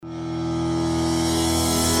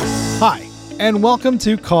and welcome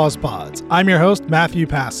to CausePods. I'm your host, Matthew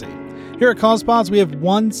Passy. Here at CausePods, we have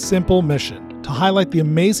one simple mission: to highlight the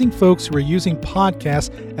amazing folks who are using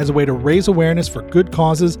podcasts as a way to raise awareness for good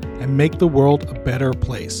causes and make the world a better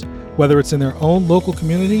place, whether it's in their own local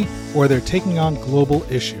community or they're taking on global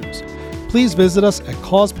issues. Please visit us at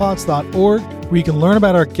causepods.org, where you can learn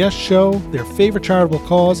about our guest show, their favorite charitable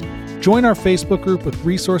cause, join our Facebook group with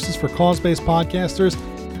resources for cause-based podcasters,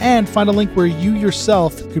 and find a link where you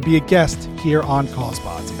yourself could be a guest here on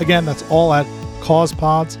CausePods. Again, that's all at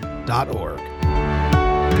causepods.org.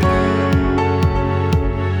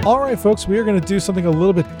 All right, folks, we are going to do something a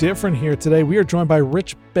little bit different here today. We are joined by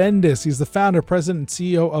Rich Bendis. He's the founder, president, and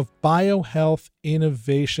CEO of BioHealth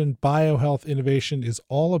Innovation. BioHealth Innovation is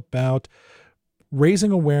all about raising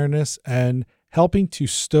awareness and helping to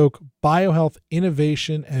stoke biohealth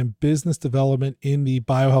innovation and business development in the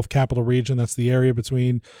biohealth capital region. That's the area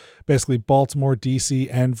between basically Baltimore, DC,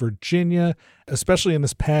 and Virginia, especially in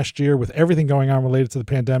this past year with everything going on related to the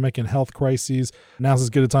pandemic and health crises. Now's as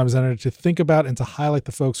good a time as any to think about and to highlight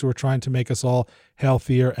the folks who are trying to make us all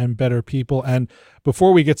healthier and better people. And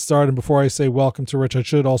before we get started, and before I say welcome to Rich, I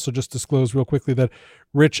should also just disclose real quickly that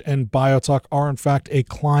Rich and BioTalk are in fact a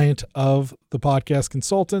client of the podcast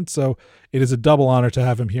consultant. So it is a double honor to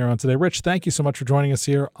have him here on today. Rich, thank you so much for joining us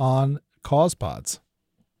here on CausePods.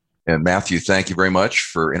 And Matthew, thank you very much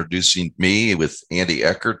for introducing me with Andy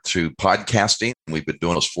Eckert to podcasting. We've been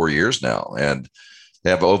doing this 4 years now and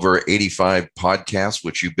have over 85 podcasts,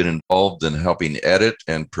 which you've been involved in helping edit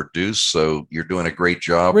and produce. So you're doing a great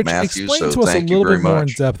job, Rich, Matthew. Explain to us a little bit more in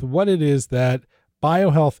depth what it is that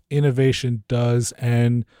BioHealth Innovation does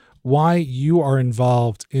and why you are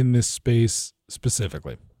involved in this space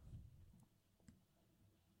specifically.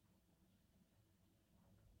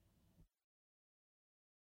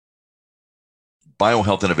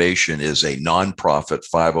 BioHealth Innovation is a nonprofit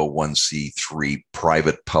 501c3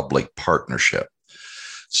 private-public partnership.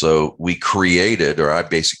 So I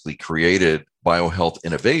basically created BioHealth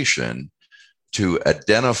Innovation to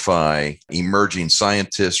identify emerging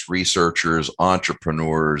scientists, researchers,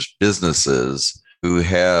 entrepreneurs, businesses who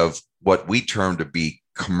have what we term to be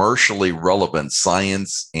commercially relevant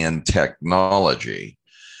science and technology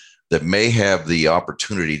that may have the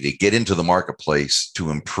opportunity to get into the marketplace to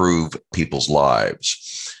improve people's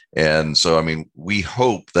lives. And so, we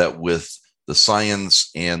hope that with the science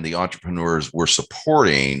and the entrepreneurs we're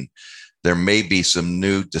supporting, there may be some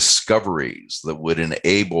new discoveries that would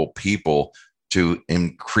enable people to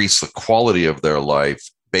increase the quality of their life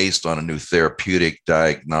based on a new therapeutic,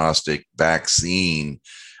 diagnostic, vaccine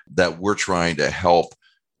that we're trying to help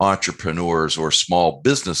entrepreneurs or small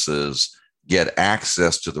businesses get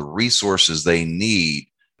access to the resources they need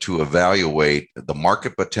to evaluate the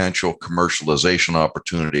market potential, commercialization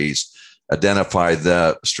opportunities, identify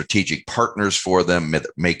the strategic partners for them that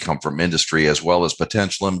may come from industry, as well as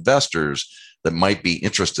potential investors that might be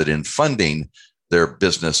interested in funding their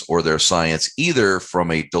business or their science, either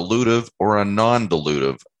from a dilutive or a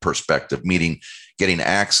non-dilutive perspective, meaning getting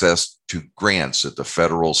access to grants at the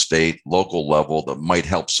federal, state, local level that might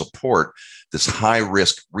help support this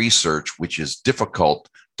high-risk research, which is difficult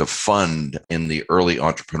to fund in the early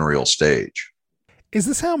entrepreneurial stage. Is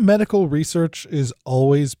this how medical research has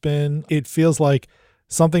always been? It feels like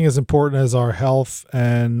something as important as our health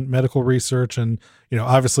and medical research and,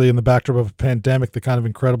 obviously in the backdrop of a pandemic, the kind of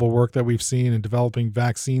incredible work that we've seen in developing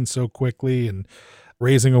vaccines so quickly and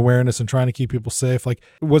raising awareness and trying to keep people safe. Like,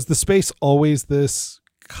 was the space always this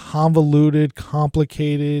convoluted,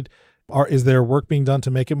 complicated? Or is there work being done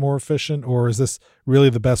to make it more efficient, or is this really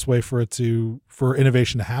the best way for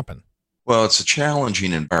innovation to happen? Well, it's a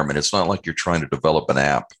challenging environment. It's not like you're trying to develop an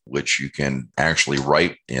app, which you can actually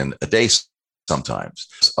write in a day sometimes.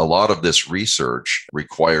 A lot of this research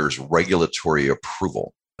requires regulatory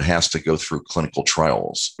approval. It has to go through clinical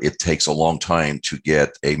trials. It takes a long time to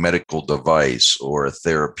get a medical device or a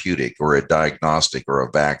therapeutic or a diagnostic or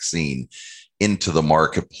a vaccine into the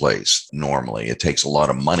marketplace. Normally, it takes a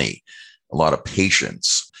lot of money, a lot of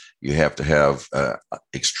patience. You have to have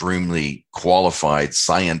extremely qualified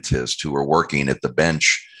scientists who are working at the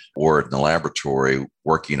bench or in the laboratory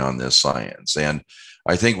working on this science. And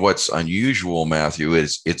I think what's unusual, Matthew,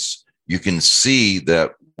 is you can see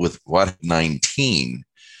that with COVID-19,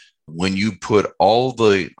 when you put all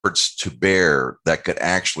the efforts to bear that could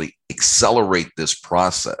actually accelerate this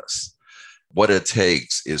process, what it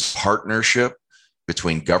takes is partnership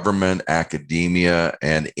between government, academia,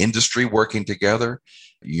 and industry working together.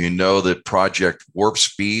 You know that Project Warp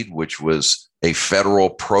Speed, which was a federal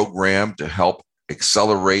program to help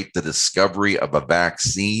accelerate the discovery of a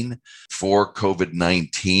vaccine for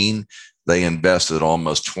COVID-19, They invested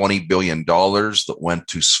almost $20 billion that went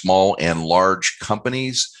to small and large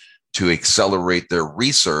companies to accelerate their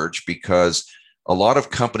research, because a lot of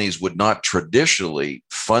companies would not traditionally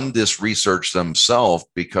fund this research themselves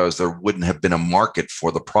because there wouldn't have been a market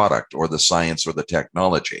for the product or the science or the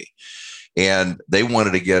technology. And they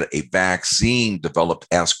wanted to get a vaccine developed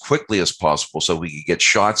as quickly as possible so we could get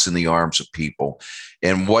shots in the arms of people.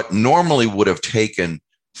 And what normally would have taken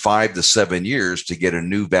 5 to 7 years to get a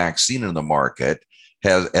new vaccine in the market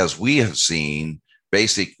has, as we have seen,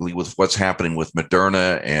 basically with what's happening with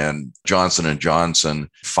Moderna and Johnson & Johnson,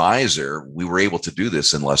 Pfizer, we were able to do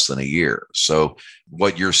this in less than a year. So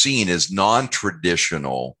what you're seeing is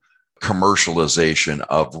non-traditional commercialization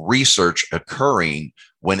of research occurring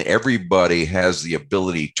when everybody has the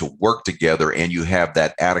ability to work together and you have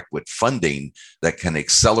that adequate funding that can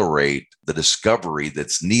accelerate the discovery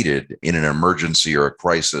that's needed in an emergency or a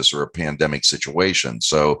crisis or a pandemic situation.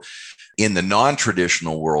 So in the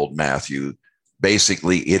non-traditional world, Matthew,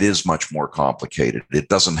 basically it is much more complicated. It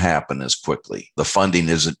doesn't happen as quickly. The funding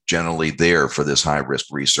isn't generally there for this high-risk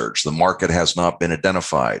research. The market has not been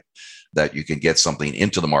identified that you can get something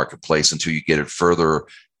into the marketplace until you get it further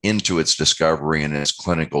into its discovery and its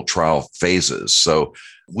clinical trial phases. So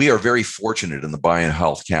we are very fortunate in the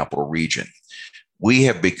BioHealth Capital region. We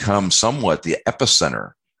have become somewhat the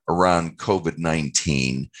epicenter around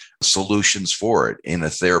COVID-19 solutions for it in a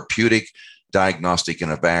therapeutic, diagnostic,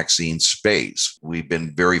 and a vaccine space. We've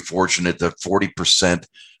been very fortunate that 40%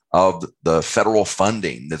 of the federal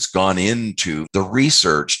funding that's gone into the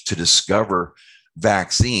research to discover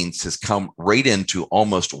vaccines has come right into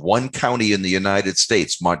almost one county in the United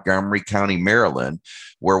States, Montgomery County, Maryland,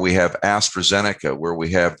 where we have AstraZeneca, where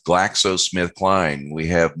we have GlaxoSmithKline, we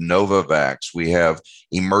have Novavax, we have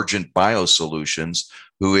Emergent BioSolutions,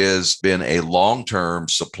 who has been a long-term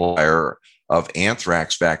supplier of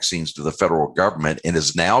anthrax vaccines to the federal government and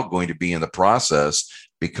is now going to be in the process,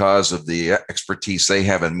 because of the expertise they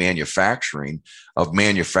have in manufacturing, of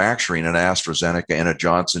manufacturing an AstraZeneca and a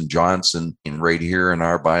Johnson & Johnson right here in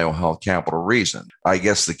our BioHealth Capital region. I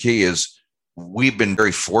guess the key is we've been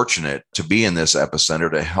very fortunate to be in this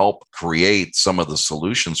epicenter to help create some of the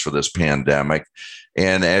solutions for this pandemic.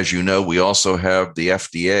 And as you know, we also have the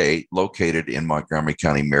FDA located in Montgomery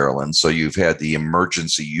County, Maryland. So you've had the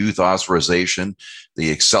emergency use authorization, the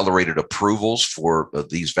accelerated approvals for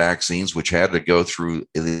these vaccines, which had to go through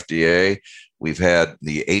the FDA. We've had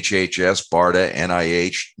the HHS, BARDA,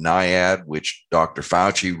 NIH, NIAID, which Dr.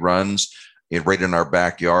 Fauci runs right in our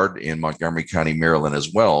backyard in Montgomery County, Maryland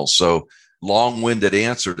as well. So long-winded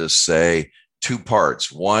answer to say two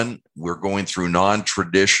parts. One, we're going through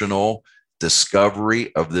non-traditional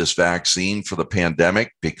discovery of this vaccine for the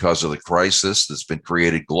pandemic because of the crisis that's been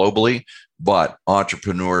created globally. But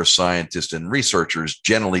entrepreneurs, scientists, and researchers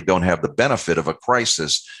generally don't have the benefit of a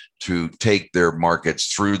crisis to take their markets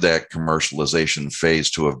through that commercialization phase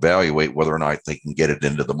to evaluate whether or not they can get it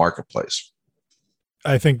into the marketplace.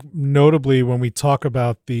 I think notably when we talk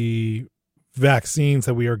about the vaccines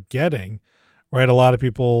that we are getting, right, a lot of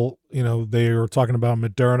people, they are talking about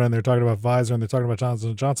Moderna and they're talking about Pfizer and they're talking about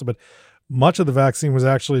Johnson & Johnson, but much of the vaccine was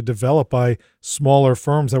actually developed by smaller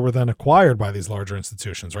firms that were then acquired by these larger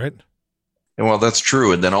institutions, right? And well, that's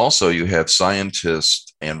true. And then also you have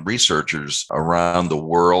scientists and researchers around the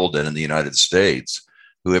world and in the United States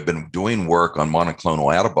who have been doing work on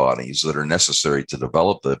monoclonal antibodies that are necessary to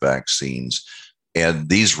develop the vaccines. And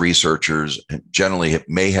these researchers generally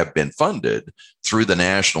may have been funded through the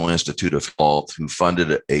National Institute of Health, who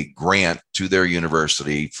funded a grant to their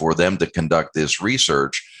university for them to conduct this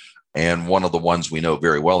research. And one of the ones we know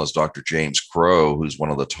very well is Dr. James Crow, who's one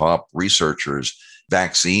of the top researchers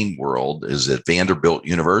vaccine world, is at Vanderbilt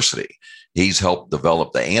University. He's helped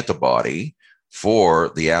develop the antibody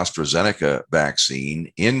for the AstraZeneca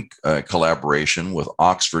vaccine in collaboration with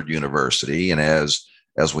Oxford University. And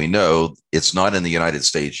as we know, it's not in the United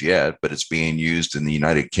States yet, but it's being used in the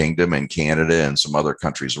United Kingdom and Canada and some other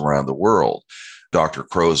countries around the world. Dr.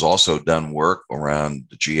 Crow has also done work around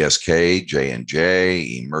the GSK,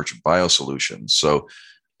 J&J, Emergent BioSolutions. So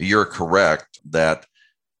you're correct that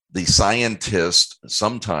the scientists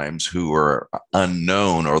sometimes who are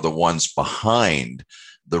unknown are the ones behind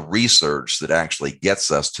the research that actually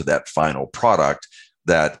gets us to that final product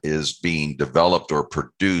that is being developed or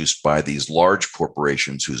produced by these large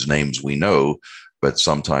corporations whose names we know, but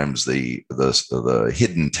sometimes the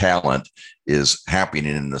hidden talent is happening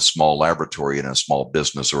in a small laboratory, in a small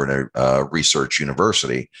business, or in a research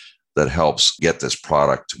university that helps get this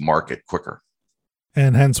product to market quicker.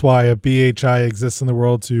 And hence why a BHI exists in the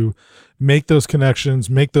world, to make those connections,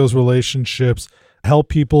 make those relationships, help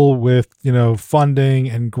people with, funding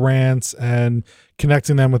and grants and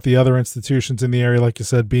connecting them with the other institutions in the area. Like you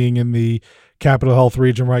said, being in the Capitol Health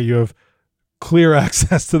region, right? You have clear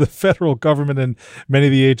access to the federal government and many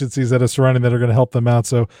of the agencies that are surrounding that are going to help them out.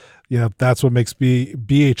 So, that's what makes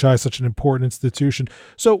BHI such an important institution.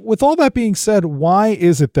 So with all that being said, why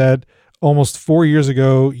is it that almost 4 years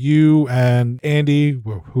ago, you and Andy,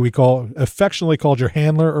 who we affectionately called your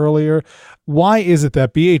handler earlier, why is it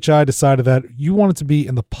that BHI decided that you wanted to be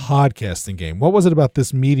in the podcasting game? What was it about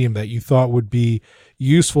this medium that you thought would be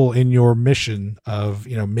useful in your mission of,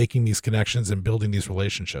 making these connections and building these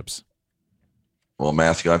relationships? Well,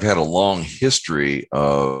 Matthew, I've had a long history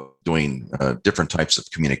of doing different types of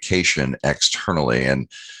communication externally, and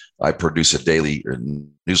I produce a daily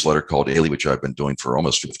newsletter called Daily, which I've been doing for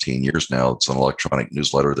almost 15 years now. It's an electronic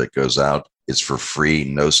newsletter that goes out. It's for free,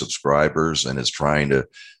 no subscribers, and is trying to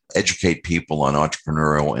educate people on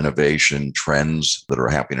entrepreneurial innovation trends that are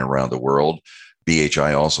happening around the world.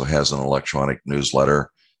 BHI also has an electronic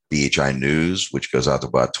newsletter, BHI News, which goes out to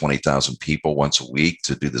about 20,000 people once a week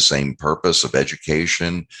to do the same purpose of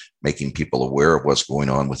education, making people aware of what's going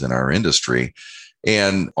on within our industry.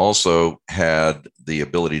 And also had the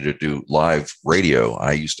ability to do live radio.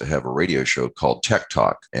 I used to have a radio show called Tech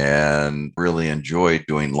Talk and really enjoyed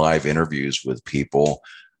doing live interviews with people.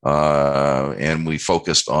 And we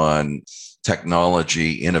focused on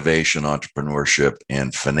technology, innovation, entrepreneurship,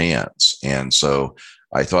 and finance. And so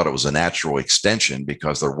I thought it was a natural extension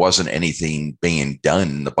because there wasn't anything being done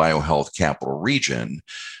in the biohealth capital region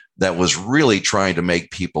that was really trying to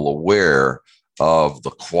make people aware of the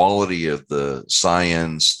quality of the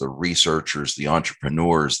science, the researchers, the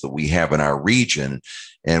entrepreneurs that we have in our region.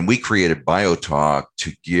 And we created BioTalk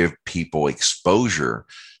to give people exposure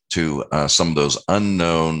to some of those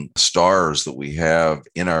unknown stars that we have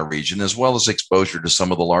in our region, as well as exposure to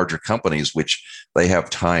some of the larger companies, which they have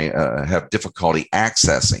difficulty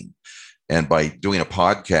accessing. And by doing a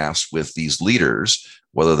podcast with these leaders,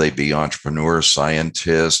 whether they be entrepreneurs,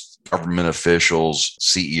 scientists, government officials,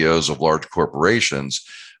 CEOs of large corporations,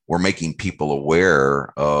 we're making people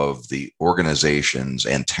aware of the organizations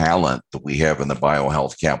and talent that we have in the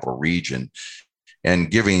biohealth capital region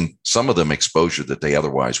and giving some of them exposure that they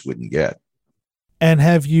otherwise wouldn't get. And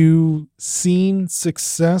have you seen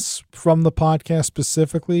success from the podcast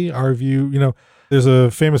specifically? Or have you, there's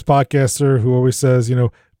a famous podcaster who always says,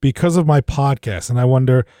 because of my podcast, and I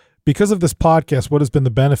wonder, because of this podcast, what has been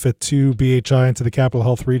the benefit to BHI and to the Capitol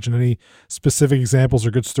Health region? Any specific examples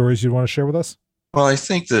or good stories you'd want to share with us? Well, I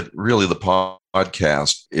think that really the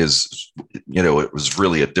podcast is, it was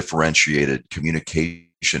really a differentiated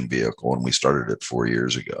communication vehicle, and we started it 4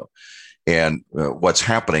 years ago. And what's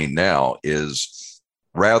happening now is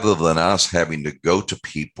rather than us having to go to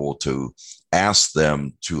people to ask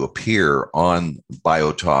them to appear on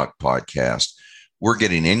BioTalk podcast, we're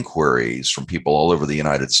getting inquiries from people all over the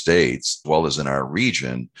United States, as well as in our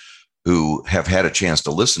region, who have had a chance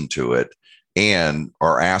to listen to it and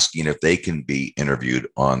are asking if they can be interviewed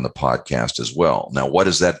on the podcast as well. Now, what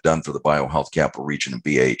has that done for the biohealth capital region and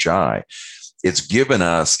BHI? It's given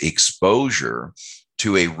us exposure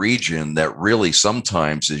to a region that really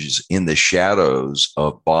sometimes is in the shadows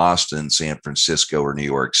of Boston, San Francisco, or New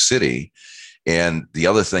York City. And the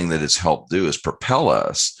other thing that it's helped do is propel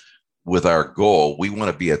us with our goal. We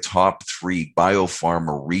want to be a top 3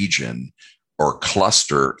 biopharma region or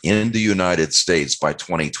cluster in the United States by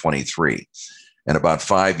 2023. And about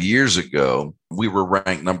 5 years ago, we were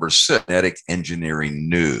ranked number 6 Genetic Engineering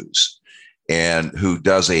News, and who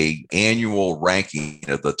does a annual ranking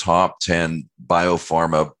of the top 10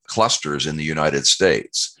 biopharma clusters in the United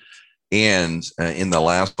States. And in the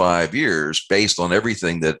last 5 years, based on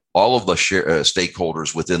everything that all of the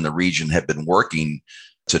stakeholders within the region have been working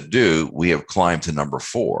to do, we have climbed to number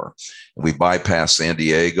 4. We bypassed San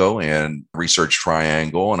Diego and Research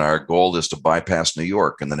Triangle, and our goal is to bypass New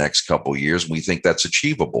York in the next couple of years, and we think that's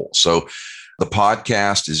achievable. So the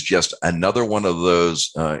podcast is just another one of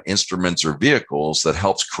those instruments or vehicles that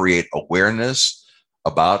helps create awareness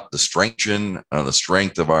about the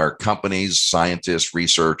strength of our companies, scientists,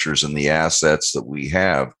 researchers, and the assets that we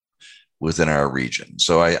have within our region.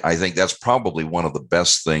 So I think that's probably one of the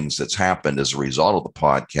best things that's happened as a result of the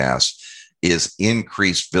podcast is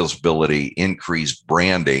increased visibility, increased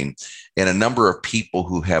branding, and a number of people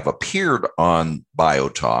who have appeared on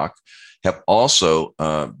BioTalk have also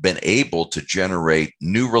been able to generate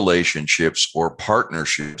new relationships or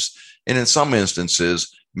partnerships, and in some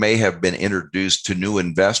instances may have been introduced to new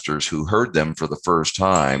investors who heard them for the first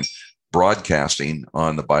time broadcasting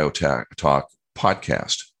on the BioTalk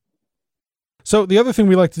podcast. So the other thing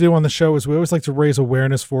we like to do on the show is we always like to raise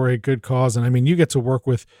awareness for a good cause. And I mean, you get to work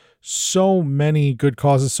with so many good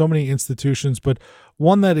causes, so many institutions, but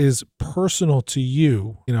one that is personal to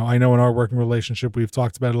you. You know, I know in our working relationship, we've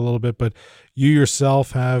talked about it a little bit, but you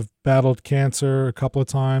yourself have battled cancer a couple of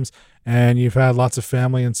times and you've had lots of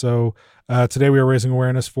family. And so today we are raising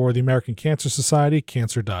awareness for the American Cancer Society,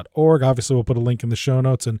 cancer.org. Obviously, we'll put a link in the show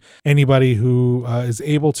notes, and anybody who is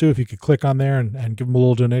able to, if you could click on there and give them a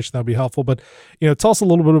little donation, that would be helpful. But, you know, tell us a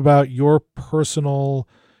little bit about your personal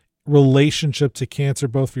relationship to cancer,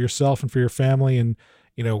 both for yourself and for your family, and,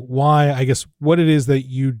 you know, why, I guess, what it is that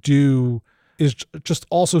you do is just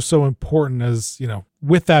also so important, as, you know,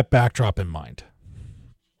 with that backdrop in mind.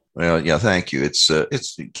 Well, yeah, thank you. It's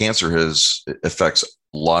cancer affects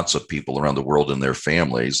lots of people around the world and their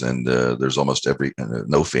families, and there's almost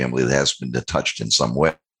no family that has been touched in some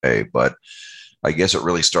way. But I guess it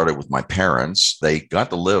really started with my parents. They got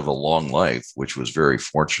to live a long life, which was very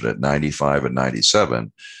fortunate, 95 and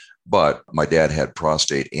 97. But my dad had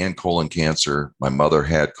prostate and colon cancer. My mother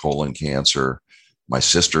had colon cancer. My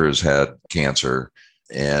sister has had cancer.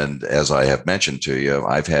 And as I have mentioned to you,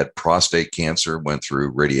 I've had prostate cancer, went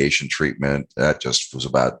through radiation treatment. That just was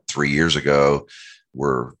about 3 years ago.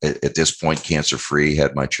 We're at this point cancer-free,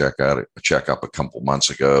 had my checkup a couple months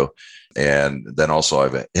ago. And then also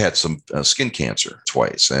I've had some skin cancer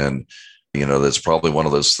twice. And, you know, that's probably one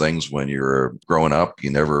of those things when you're growing up, you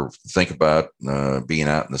never think about being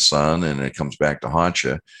out in the sun, and it comes back to haunt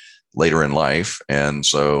you later in life. And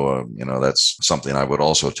so, you know, that's something I would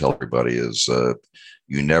also tell everybody is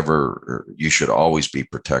you should always be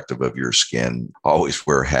protective of your skin, always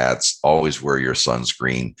wear hats, always wear your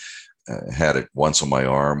sunscreen. Had it once on my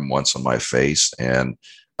arm, once on my face. And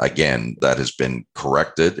again, that has been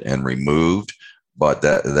corrected and removed, but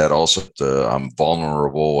that also, I'm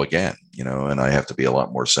vulnerable again, you know, and I have to be a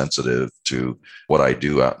lot more sensitive to what I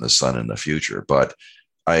do out in the sun in the future. But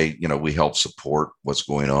we help support what's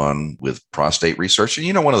going on with prostate research. And,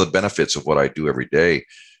 you know, one of the benefits of what I do every day,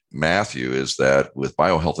 Matthew, is that with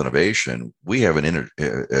BioHealth Innovation, we have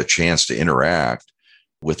a chance to interact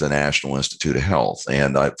with the National Institute of Health.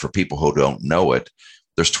 And for people who don't know it,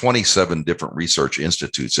 there's 27 different research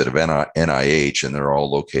institutes that have NIH, and they're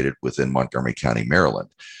all located within Montgomery County,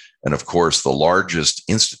 Maryland. And of course, the largest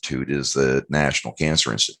institute is the National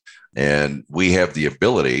Cancer Institute. And we have the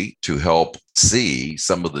ability to help see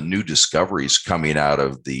some of the new discoveries coming out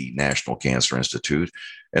of the National Cancer Institute.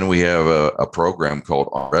 And we have a program called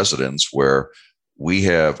Residence, where we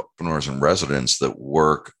have entrepreneurs and residents that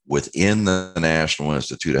work within the National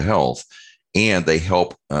Institute of Health, and they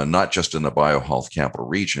help not just in the biohealth capital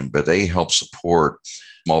region, but they help support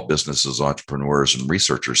small businesses, entrepreneurs, and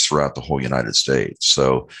researchers throughout the whole United States.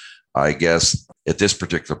 So I guess at this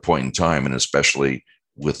particular point in time, and especially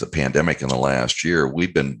with the pandemic in the last year,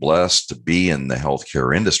 we've been blessed to be in the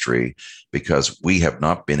healthcare industry because we have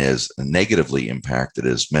not been as negatively impacted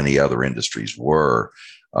as many other industries were.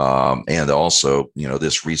 And also, you know,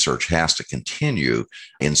 this research has to continue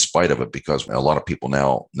in spite of it, because a lot of people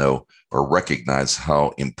now know or recognize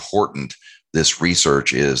how important this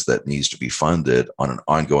research is that needs to be funded on an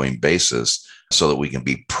ongoing basis so that we can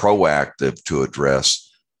be proactive to address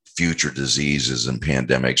future diseases and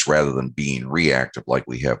pandemics rather than being reactive like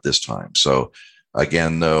we have this time. So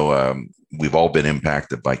again, though, we've all been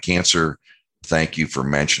impacted by cancer. Thank you for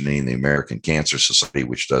mentioning the American Cancer Society,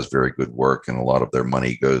 which does very good work, and a lot of their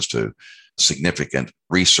money goes to significant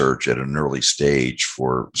research at an early stage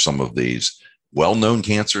for some of these well-known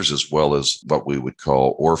cancers, as well as what we would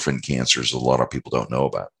call orphan cancers a lot of people don't know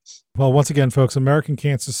about. Well, once again, folks, American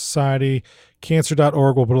Cancer Society,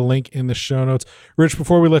 cancer.org. We'll put a link in the show notes. Rich,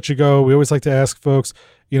 before we let you go, we always like to ask folks,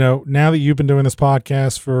 you know, now that you've been doing this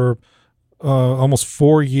podcast for almost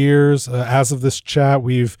 4 years, as of this chat,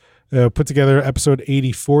 we've put together episode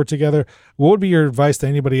 84 together. What would be your advice to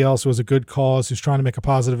anybody else who has a good cause, who's trying to make a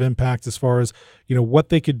positive impact, as far as, you know, what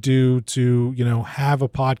they could do to, you know, have a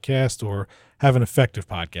podcast or have an effective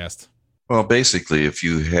podcast? Well, basically, if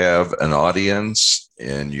you have an audience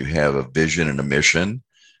and you have a vision and a mission,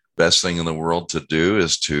 best thing in the world to do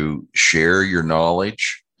is to share your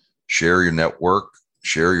knowledge, share your network,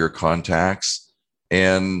 share your contacts,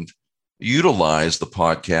 and utilize the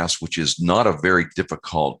podcast, which is not a very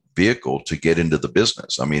difficult vehicle to get into the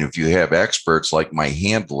business. I mean, if you have experts like my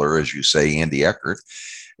handler, as you say, Andy Eckert,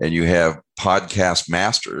 and you have podcast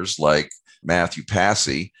masters like Matthew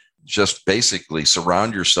Passy, just basically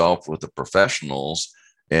surround yourself with the professionals,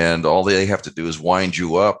 and all they have to do is wind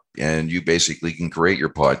you up, and you basically can create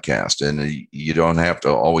your podcast. And you don't have to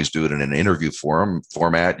always do it in an interview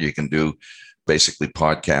format. You can do basically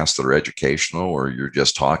podcasts that are educational, or you're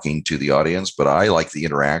just talking to the audience. But I like the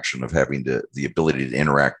interaction of having the ability to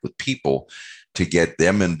interact with people, to get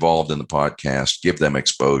them involved in the podcast, give them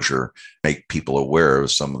exposure, make people aware of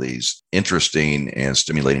some of these interesting and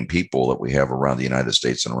stimulating people that we have around the United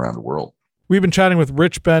States and around the world. We've been chatting with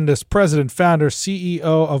Rich Bendis, President, Founder, CEO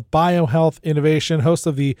of BioHealth Innovation, host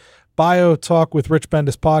of the Bio Talk with Rich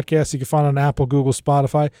Bendis podcast. You can find on Apple, Google,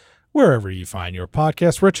 Spotify, wherever you find your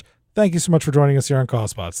podcast. Rich, thank you so much for joining us here on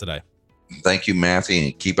CausePods today. Thank you, Matthew,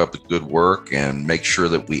 and keep up the good work and make sure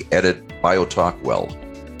that we edit BioTalk well.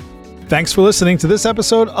 Thanks for listening to this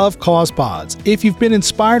episode of CausePods. If you've been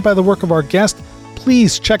inspired by the work of our guest,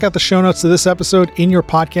 please check out the show notes to this episode in your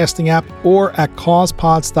podcasting app or at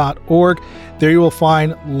causepods.org. There you will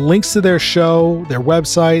find links to their show, their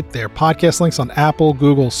website, their podcast links on Apple,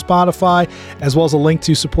 Google, Spotify, as well as a link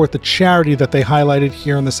to support the charity that they highlighted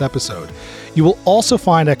here in this episode. You will also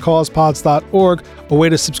find at causepods.org a way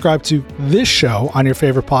to subscribe to this show on your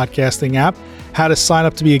favorite podcasting app, how to sign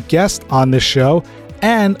up to be a guest on this show,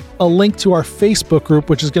 and a link to our Facebook group,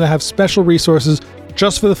 which is going to have special resources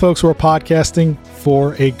just for the folks who are podcasting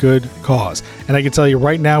for a good cause. And I can tell you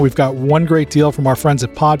right now, we've got one great deal from our friends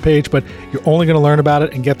at Podpage, but you're only going to learn about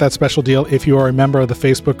it and get that special deal if you are a member of the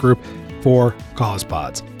Facebook group for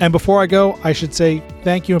CausePods. And before I go, I should say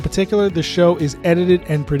thank you in particular. The show is edited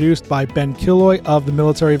and produced by Ben Killoy of the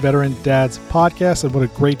Military Veteran Dads podcast, and what a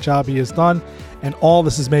great job he has done. And all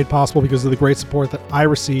this is made possible because of the great support that I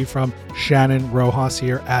receive from Shannon Rojas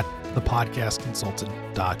here at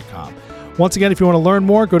thepodcastconsultant.com. Once again, if you want to learn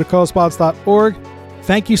more, go to causepods.org.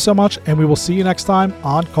 Thank you so much, and we will see you next time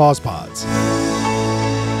on CausePods.